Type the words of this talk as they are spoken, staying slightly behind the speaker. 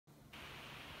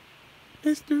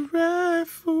It's the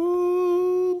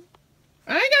raffle.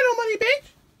 I ain't got no money, bitch.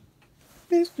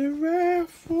 It's the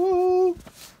raffle.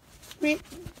 We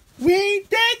ain't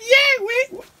dead yet.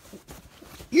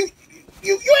 You ain't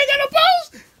got no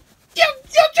balls. Yo,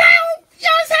 child. Yo,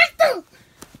 it's Hector.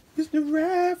 It's the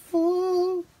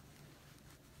raffle.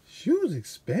 Shoes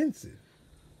expensive.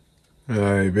 All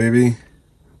right, baby.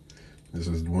 This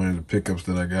is one of the pickups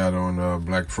that I got on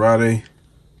Black Friday.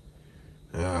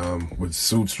 With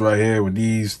suits right here. With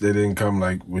these, they didn't come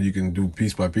like where you can do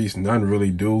piece by piece. None really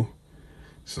do.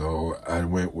 So I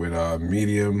went with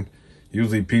medium.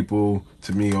 Usually people,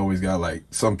 to me, always got like,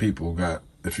 some people got,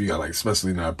 if you got like,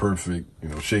 especially not perfect,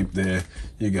 shape there,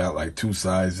 you got like 2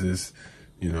 sizes,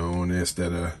 on there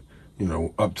instead of,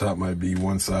 up top might be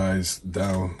one size,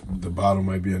 down the bottom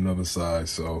might be another size.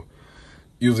 So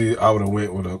usually I would have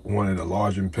went with one of the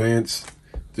larger pants,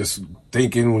 just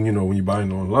thinking when you're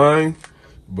buying online.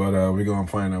 But we're going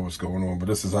to find out what's going on. But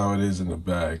this is how it is in the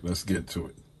bag. Let's get to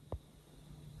it.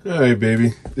 All right,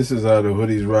 baby. This is how the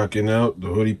hoodie's rocking out, the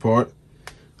hoodie part.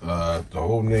 The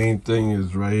whole name thing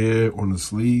is right here on the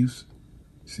sleeves.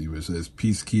 See where it says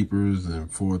Peacekeepers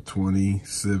and 420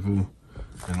 Civil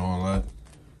and all that.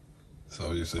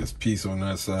 So it says peace on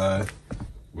that side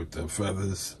with the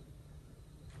feathers.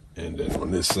 And then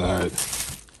on this side,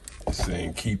 it's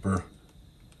saying keeper.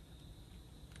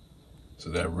 So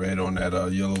that red on that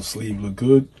yellow sleeve look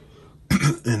good.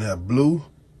 And that blue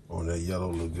on that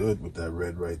yellow look good with that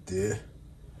red right there.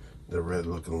 The red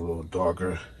looking a little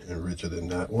darker and richer than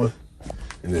that one.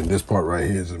 And then this part right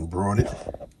here is embroidered.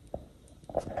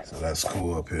 So that's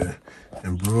cool up here.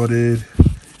 Embroidered.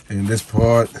 And this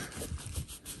part,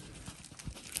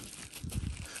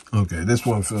 okay, this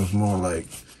one feels more like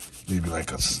maybe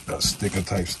like a sticker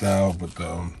type style, but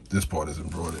this part is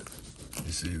embroidered.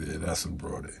 You see there, that's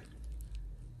embroidered.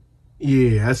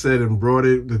 Yeah, I said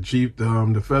embroidered.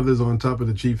 The feathers on top of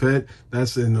the chief head,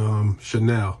 that's in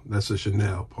Chanel. That's a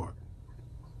Chanel part.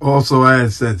 Also, I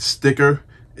had said sticker.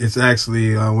 It's actually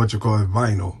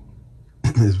vinyl.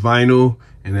 It's vinyl,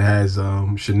 and it has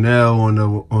Chanel on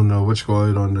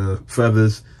the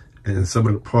feathers, and some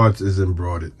of the parts is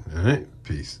embroidered. All right,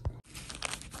 peace.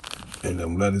 And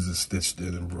them letters are stitched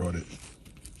in, embroidered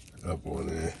up on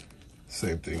there.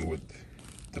 Same thing with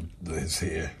his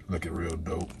hair, looking real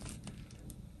dope.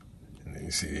 And then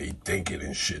you see he thinking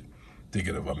and shit,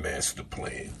 thinking of a master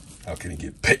plan. How can he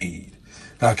get paid?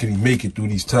 How can he make it through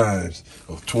these times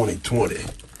of 2020?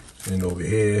 And over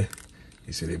here,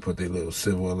 you see they put their little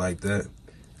silver like that.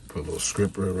 Put a little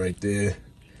scripper right there.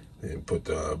 And put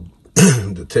the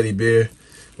the teddy bear,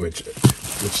 which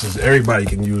is everybody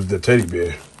can use the teddy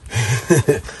bear.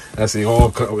 I see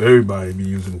everybody be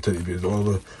using teddy bears, all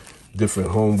the different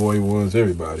homeboy ones,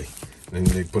 everybody. And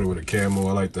they put it with a camo.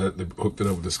 I like that. They hooked it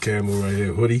up with this camo right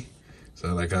here, hoodie. So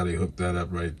I like how they hooked that up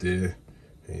right there.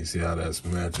 And you see how that's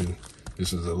matching.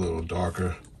 This is a little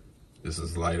darker. This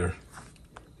is lighter.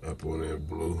 Up on there,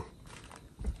 blue,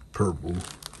 purple,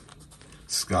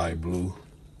 sky blue.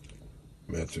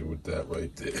 Matching with that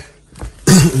right there.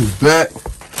 Back.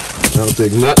 I don't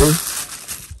take nothing.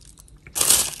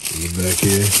 In the back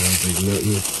here, I don't think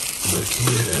nothing back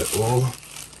here at all.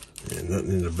 And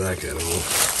nothing in the back at all.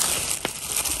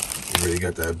 You already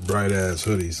got that bright ass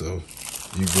hoodie, so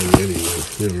you good anyway.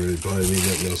 You don't really probably need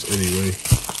nothing else anyway.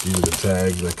 These are the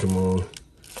tags that come on.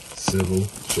 Civil,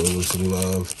 show us some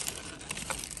love.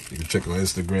 You can check on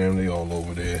Instagram, they all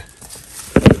over there.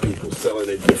 People selling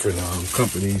it, different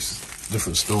companies,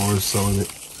 different stores selling it.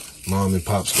 Mom and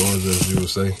pop stores, as you would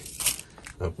say.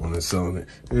 Up on it, selling it.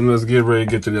 And let's get ready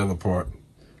to get to the other part,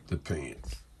 the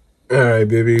pants. All right,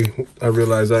 baby. I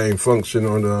realized I ain't function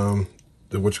on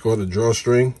the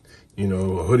drawstring. A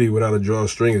hoodie without a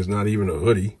drawstring is not even a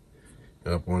hoodie.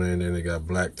 Up on it, and then they got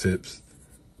black tips.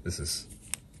 This is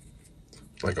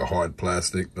like a hard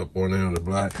plastic up on there on the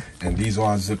black. And these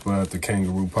are zipper at the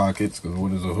kangaroo pockets, because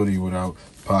what is a hoodie without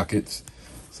pockets?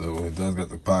 So it does got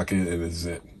the pocket and it's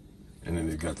zip. And then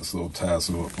it got this little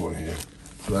tassel up on here.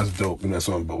 So that's dope, and that's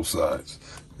on both sides.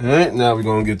 All right, now we're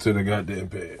gonna get to the goddamn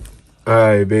pants. All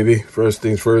right, baby. First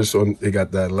things first, they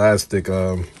got that elastic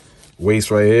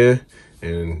waist right here,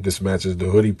 and this matches the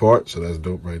hoodie part, so that's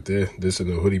dope right there. This and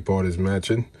the hoodie part is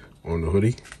matching on the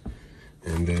hoodie,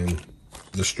 and then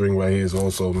the string right here is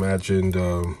also matching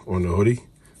on the hoodie,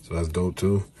 so that's dope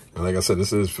too. And like I said,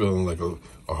 this is feeling like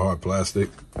a hard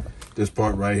plastic. This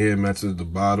part right here matches the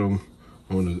bottom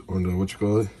on the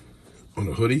on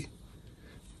the hoodie.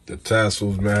 The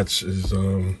tassels match is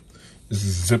this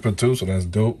is zipper too, so that's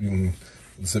dope. You can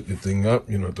zip your thing up.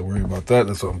 You don't have to worry about that.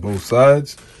 That's on both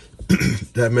sides.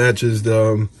 That matches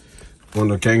on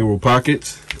the kangaroo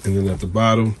pockets, and then at the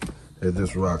bottom It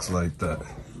just rocks like that.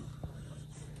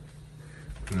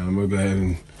 Now I'm gonna go ahead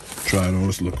and try it on.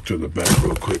 Let's look to the back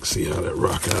real quick, see how that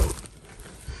rock out.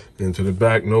 Into the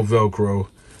back, no Velcro,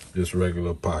 just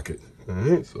regular pocket. All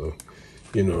right, so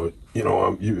if you're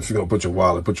gonna put your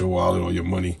wallet or your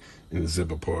money in the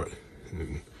zipper part,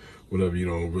 and whatever you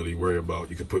don't really worry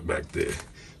about, you can put back there.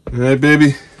 All right,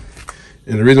 baby.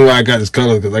 And the reason why I got this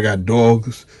color is because I got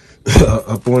dogs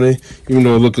up on it. Even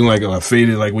though it's looking like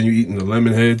faded, like when you're eating the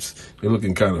lemon heads, they're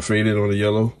looking kind of faded on the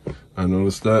yellow. I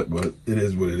noticed that, but it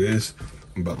is what it is.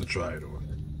 I'm about to try it on.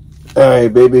 All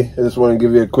right, baby. I just want to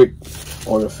give you a quick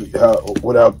on the feet,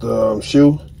 without the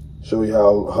shoe. Show you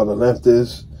how the length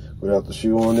is without the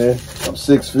shoe on there. I'm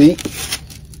 6 feet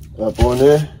up on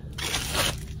there.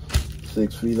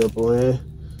 6 feet up on there,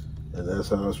 and that's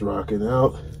how it's rocking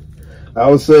out. I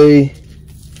would say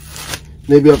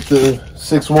maybe up to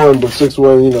 6'1", but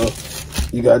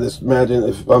 6'1", you gotta just imagine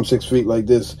if I'm 6 feet like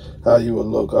this, how you would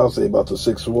look. I'll say about to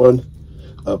 6'1"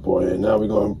 up on it. Now we're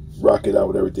gonna rock it out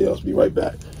with everything else. Be right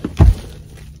back.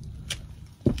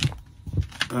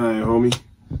 All right, homie.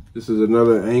 This is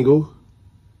another angle.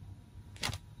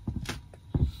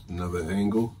 Another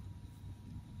angle.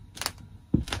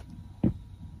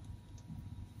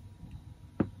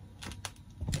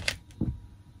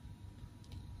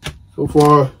 So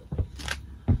far,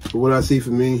 for what I see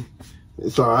for me,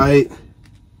 it's all right.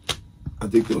 I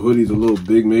think the hoodie's a little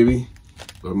big, maybe.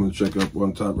 But I'm gonna check up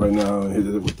on top right now and hit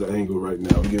it with the angle right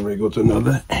now. We're getting ready to go to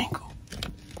another angle.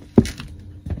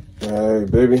 All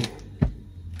right, baby.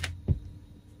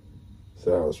 That's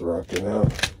how it's rocking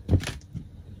out.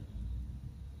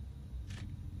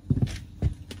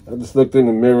 I just looked in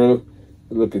the mirror,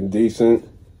 looking decent.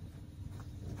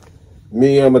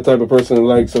 Me, I'm a type of person that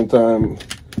likes sometimes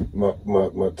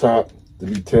my top to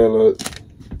be tailor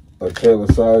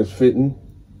size fitting.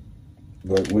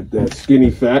 But with that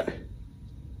skinny fat,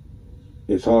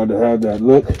 it's hard to have that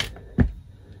look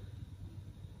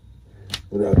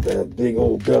without that big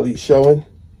old belly showing.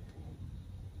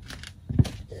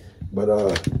 But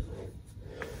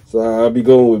so I'll be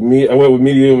going with I went with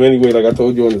medium anyway, like I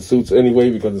told you on the suits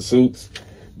anyway, because the suits,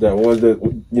 that ones that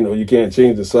you can't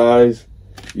change the size,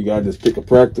 you gotta just pick a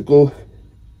practical.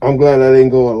 I'm glad I didn't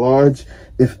go a large.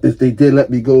 If they did let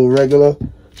me go regular,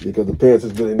 because the pants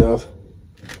is good enough.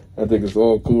 I think it's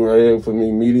all cool right here for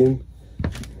me, medium.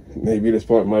 Maybe this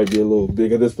part might be a little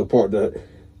bigger. This is the part that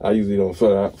I usually don't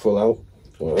fill out.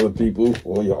 Or other people,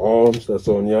 or your arms, that's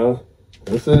on y'all.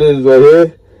 This it is right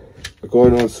here.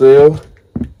 According on sale,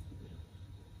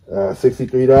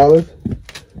 $63.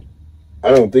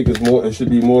 I don't think it's more. It should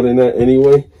be more than that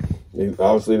anyway.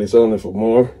 Obviously, they're selling it for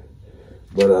more.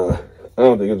 But I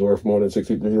don't think it's worth more than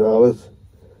 $63.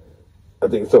 I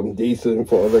think it's something decent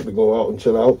for us to go out and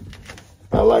chill out.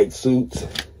 I like suits.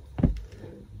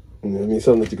 I mean,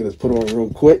 something that you can just put on real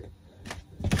quick.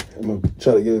 I'm gonna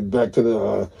try to get it back to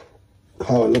the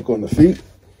how it look on the feet.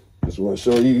 Just want to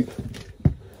show you.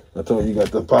 I told you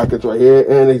got the pockets right here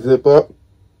and they zip up.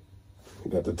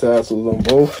 You got the tassels on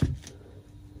both.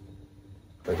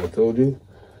 Like I told you,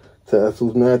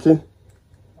 tassels matching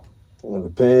on the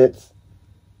pants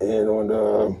and on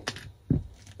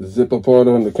the zipper part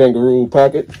on the kangaroo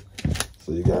pocket.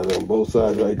 So you got it on both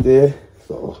sides right there.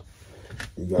 So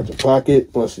you got your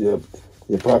pocket plus your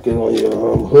pocket on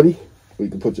your hoodie where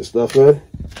you can put your stuff in,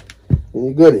 and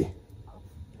you're goodie.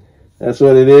 That's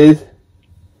what it is.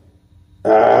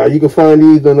 You can find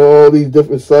these on all these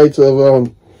different sites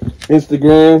of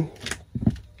Instagram.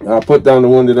 I'll put down the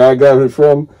one that I got it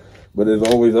from, but there's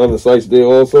always other sites there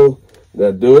also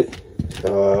that do it.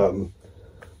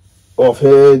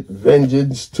 Offhead,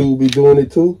 Vengeance too be doing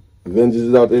it too. Vengeance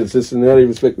is out there in Cincinnati.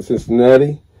 Respect to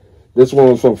Cincinnati. This one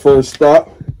was from First Stop.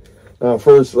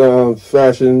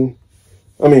 Fashion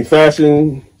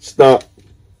Stop.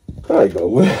 How you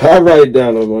go? I write it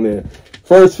down over on there.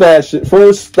 First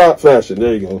Stop Fashion.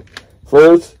 There you go.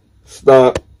 First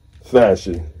Stop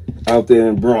Fashion. Out there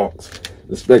in Bronx.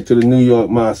 Respect to the New York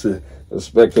massa.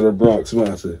 Respect to the Bronx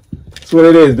massa. That's what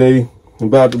it is, baby.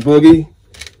 About the boogie.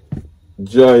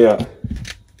 Joya.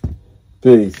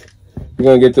 Peace. We're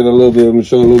gonna get to the little bit. I'm gonna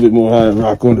show a little bit more how it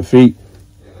rock on the feet.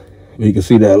 You can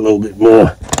see that a little bit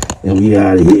more. And we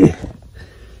out of here.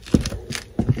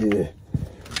 Yeah.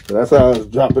 So that's how it's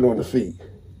dropping on the feet.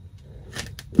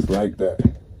 Just like that.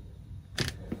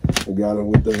 We got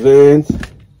them with the Vans,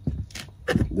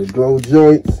 the glow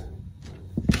joints,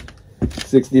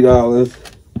 $60.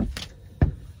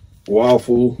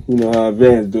 Waffle, you know how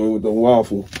Vans do it with the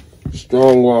waffle.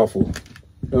 Strong waffle.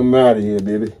 I'm out of here,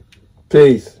 baby.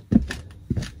 Peace.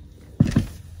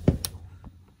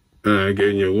 All right,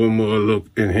 getting you one more look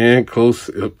in hand, close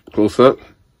up.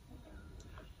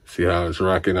 See how it's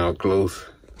rocking out close?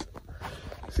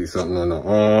 See something on the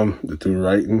arm, the two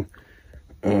writing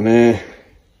on there,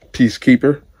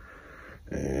 Peacekeeper.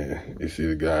 And you see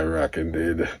the guy rocking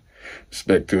there, the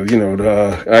respect to, you know,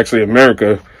 the, actually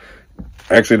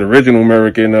the original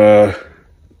American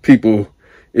people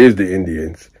is the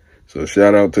Indians. So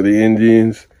shout out to the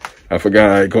Indians. I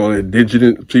forgot I call it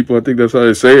indigenous people. I think that's how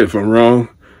they say it. If I'm wrong,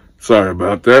 sorry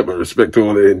about that, but respect to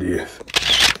all the Indians.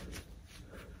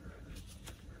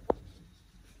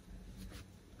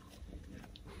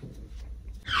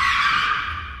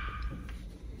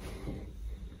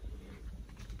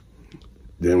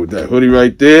 Then with that hoodie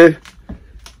right there,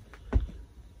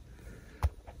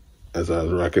 as I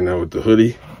was rocking out with the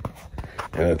hoodie,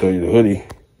 and I told you the hoodie,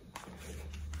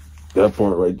 that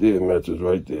part right there matches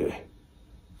right there.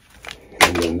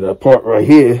 And then that part right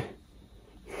here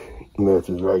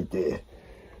matches right there.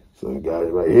 So you got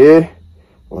it right here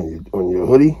on your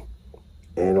hoodie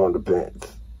and on the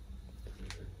pants.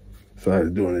 So I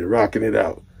was doing it, rocking it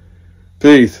out.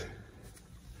 Peace.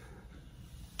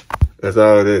 That's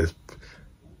how it is.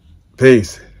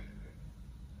 Peace.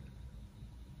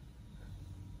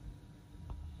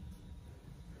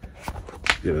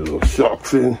 Get a little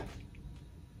sharks in.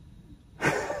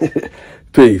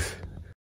 Peace.